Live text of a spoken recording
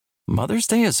Mother's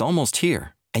Day is almost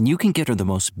here, and you can get her the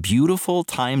most beautiful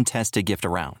time-tested gift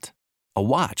around. A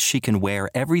watch she can wear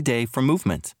every day from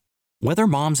Movement. Whether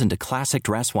mom's into classic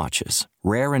dress watches,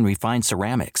 rare and refined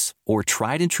ceramics, or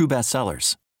tried and true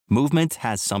bestsellers, Movement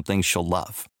has something she'll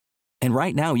love. And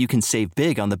right now you can save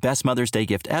big on the best Mother's Day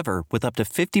gift ever with up to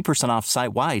 50% off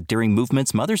site-wide during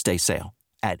Movement's Mother's Day sale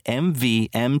at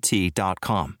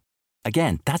MVMT.com.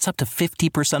 Again, that's up to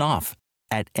 50% off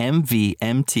at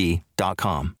MVMT.com.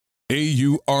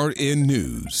 AURN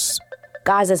News.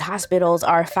 Gaza's hospitals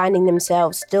are finding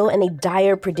themselves still in a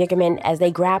dire predicament as they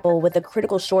grapple with a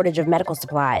critical shortage of medical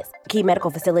supplies. A key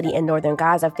medical facility in northern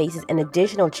Gaza faces an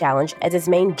additional challenge as its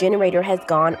main generator has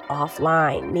gone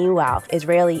offline. Meanwhile,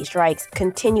 Israeli strikes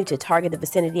continue to target the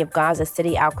vicinity of Gaza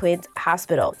City Al-Quds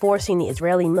Hospital, forcing the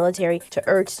Israeli military to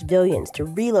urge civilians to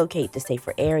relocate to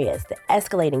safer areas. The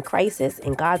escalating crisis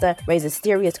in Gaza raises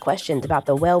serious questions about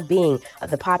the well-being of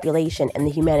the population and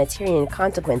the humanitarian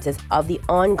consequences of the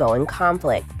ongoing conflict.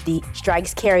 The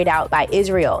strikes carried out by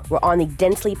Israel were on the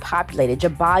densely populated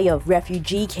Jabalia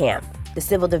refugee camp. The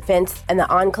civil defense and the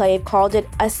enclave called it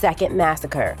a second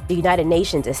massacre. The United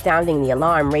Nations is sounding the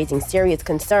alarm, raising serious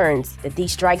concerns that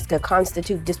these strikes could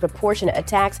constitute disproportionate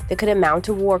attacks that could amount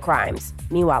to war crimes.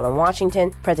 Meanwhile, in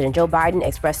Washington, President Joe Biden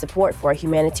expressed support for a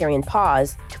humanitarian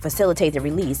pause to facilitate the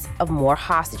release of more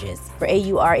hostages. For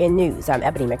AURN News, I'm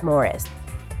Ebony McMorris.